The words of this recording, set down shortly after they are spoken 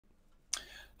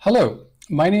Hello,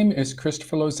 my name is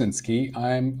Christopher Lozinski.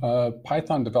 I'm a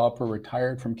Python developer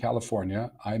retired from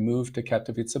California. I moved to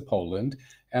Katowice, Poland,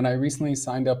 and I recently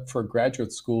signed up for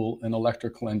graduate school in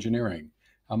electrical engineering.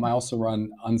 I also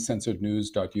run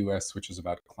uncensorednews.us, which is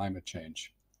about climate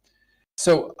change.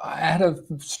 So I had a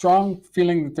strong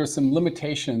feeling that there's some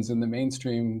limitations in the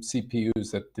mainstream CPUs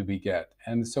that we get.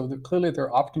 And so clearly they're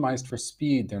optimized for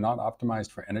speed. They're not optimized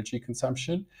for energy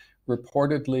consumption.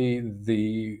 Reportedly,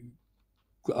 the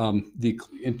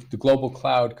global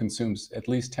cloud consumes at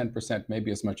least 10%,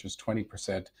 maybe as much as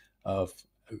 20%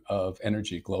 of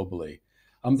energy globally.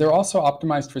 They're also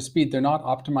optimized for speed. They're not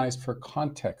optimized for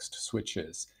context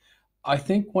switches. I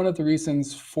think one of the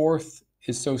reasons Forth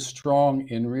is so strong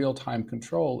in real-time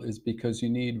control is because you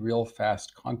need real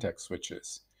fast context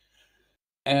switches.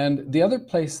 And the other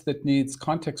place that needs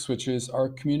context switches are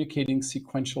communicating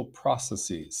sequential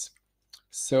processes.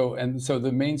 So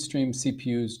the mainstream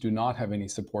CPUs do not have any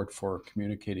support for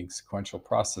communicating sequential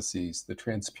processes. The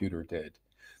Transputer did.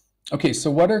 Okay,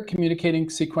 so what are communicating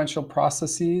sequential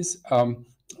processes?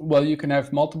 Well, you can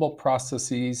have multiple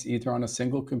processes either on a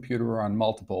single computer or on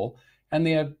multiple, and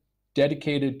they have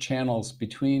dedicated channels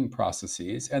between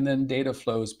processes, and then data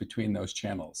flows between those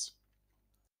channels.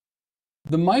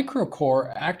 The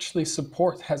MicroCore actually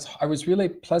I was really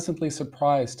pleasantly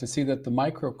surprised to see that the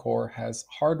MicroCore has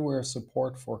hardware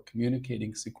support for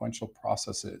communicating sequential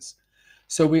processes.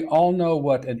 So we all know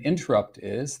what an interrupt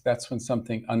is. That's when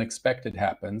something unexpected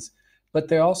happens. But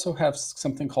they also have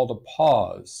something called a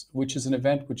pause, which is an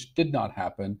event which did not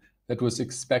happen that was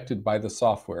expected by the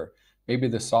software. Maybe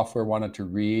the software wanted to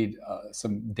read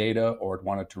some data, or it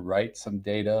wanted to write some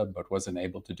data, but wasn't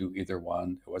able to do either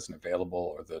one. It wasn't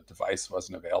available, or the device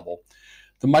wasn't available.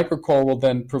 The MicroCore will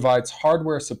then provide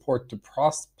hardware support to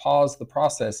pause the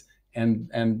process,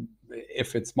 and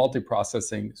if it's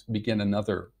multiprocessing, begin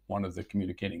another one of the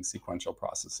communicating sequential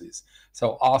processes.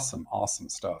 So awesome, awesome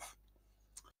stuff.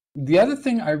 The other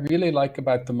thing I really like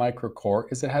about the MicroCore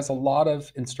is it has a lot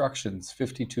of instructions: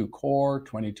 52 core,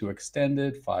 22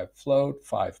 extended, 5 float,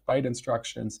 5 byte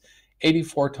instructions,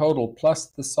 84 total, plus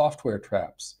the software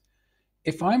traps.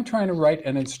 If I'm trying to write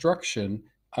an instruction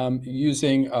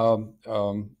using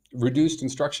reduced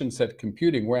instruction set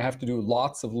computing, where I have to do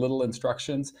lots of little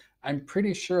instructions, I'm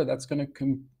pretty sure that's going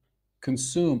to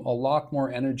consume a lot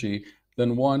more energy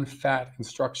than one fat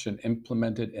instruction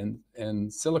implemented in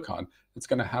silicon. It's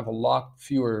going to have a lot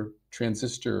fewer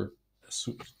transistor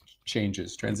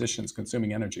transitions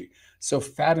consuming energy. So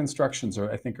fat instructions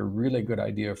are, I think, a really good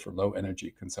idea for low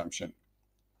energy consumption.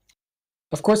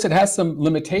 Of course, it has some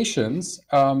limitations.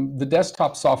 The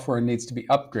desktop software needs to be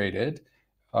upgraded.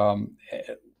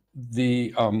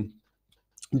 The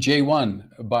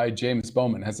J1 by James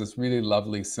Bowman has this really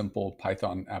lovely, simple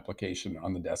Python application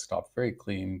on the desktop, very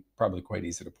clean, probably quite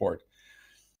easy to port.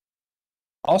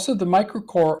 Also, the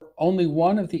MicroCore, only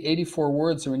one of the 84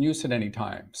 words are in use at any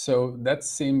time. So that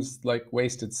seems like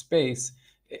wasted space.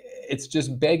 It's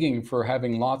just begging for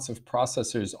having lots of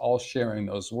processors all sharing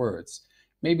those words.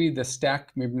 Maybe the stack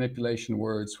manipulation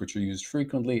words, which are used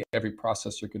frequently, every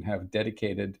processor can have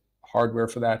dedicated hardware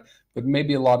for that, but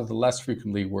maybe a lot of the less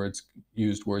frequently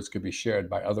used words could be shared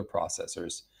by other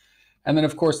processors. And then,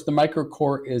 of course, the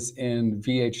MicroCore is in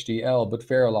VHDL, but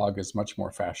Verilog is much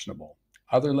more fashionable.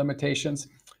 Other limitations,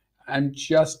 I'm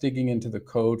just digging into the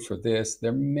code for this.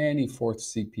 There are many Forth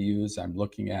CPUs I'm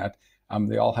looking at.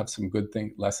 They all have some good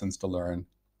lessons to learn.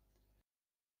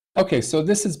 Okay, so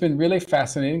this has been really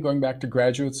fascinating. Going back to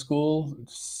graduate school,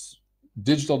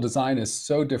 digital design is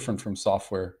so different from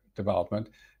software development.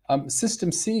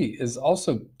 System C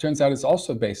turns out is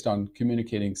also based on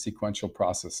communicating sequential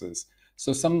processes.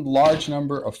 So some large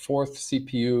number of Forth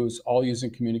CPUs all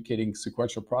using communicating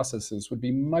sequential processes would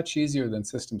be much easier than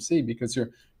System C, because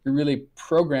you're really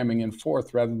programming in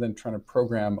Forth rather than trying to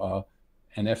program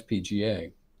an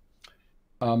FPGA.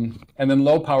 And then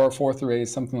low power Forth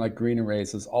arrays, something like green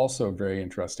arrays, is also a very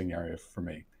interesting area for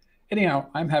me. Anyhow,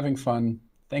 I'm having fun.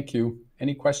 Thank you.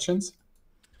 Any questions?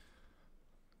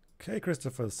 Okay,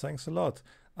 Christopher, thanks a lot.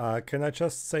 Can I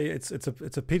just say it's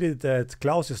a pity that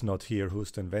Klaus is not here,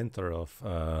 who's the inventor of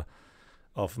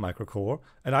MicroCore.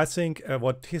 And I think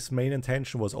what his main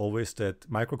intention was always that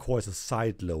MicroCore is a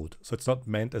side load, so it's not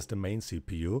meant as the main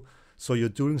CPU. So you're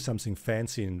doing something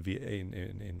fancy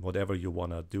in whatever you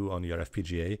want to do on your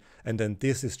FPGA, and then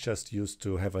this is just used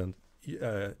to have a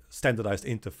standardized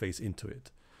interface into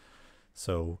it.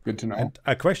 So good to know. And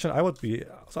a question I would be,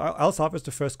 so I'll start with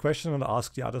the first question and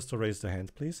ask the others to raise their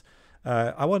hand, please.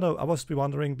 I was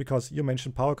wondering, because you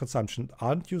mentioned power consumption,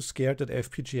 aren't you scared that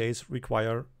FPGAs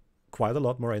require quite a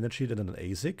lot more energy than an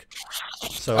ASIC.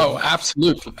 So, oh,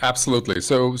 absolutely, absolutely.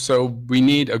 So we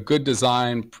need a good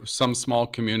design, some small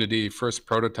community, first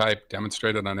prototype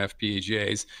demonstrated on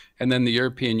FPGAs, and then the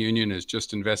European Union is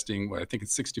just investing, I think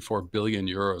it's 64 billion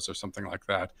euros or something like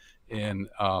that in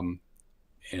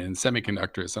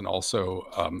semiconductors, and also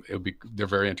they're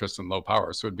very interested in low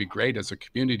power. So it'd be great as a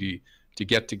community to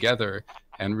get together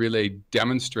and really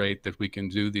demonstrate that we can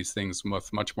do these things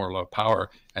with much more low power,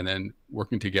 and then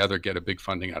working together get a big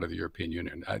funding out of the European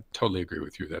Union. I totally agree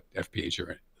with you that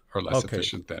FPGAs are less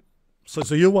efficient than.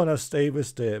 So you want to stay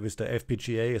with the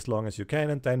FPGA as long as you can,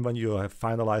 and then when you have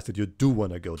finalized it, you do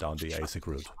want to go down the ASIC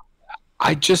route.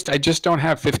 I just don't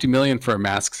have 50 million for a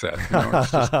mask set. You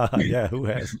know, yeah, who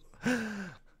has?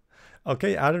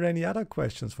 Okay, are there any other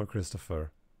questions for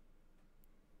Christopher?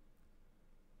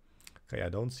 Okay, I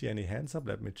don't see any hands up.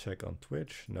 Let me check on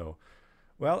Twitch. No.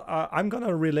 Well, I'm going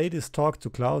to relay this talk to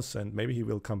Klaus, and maybe he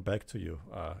will come back to you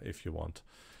if you want.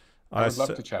 I would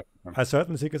love to chat with him. I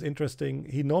certainly think it's interesting.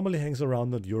 He normally hangs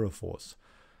around at Euroforce.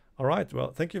 All right.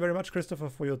 Well, thank you very much, Christopher,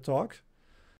 for your talk.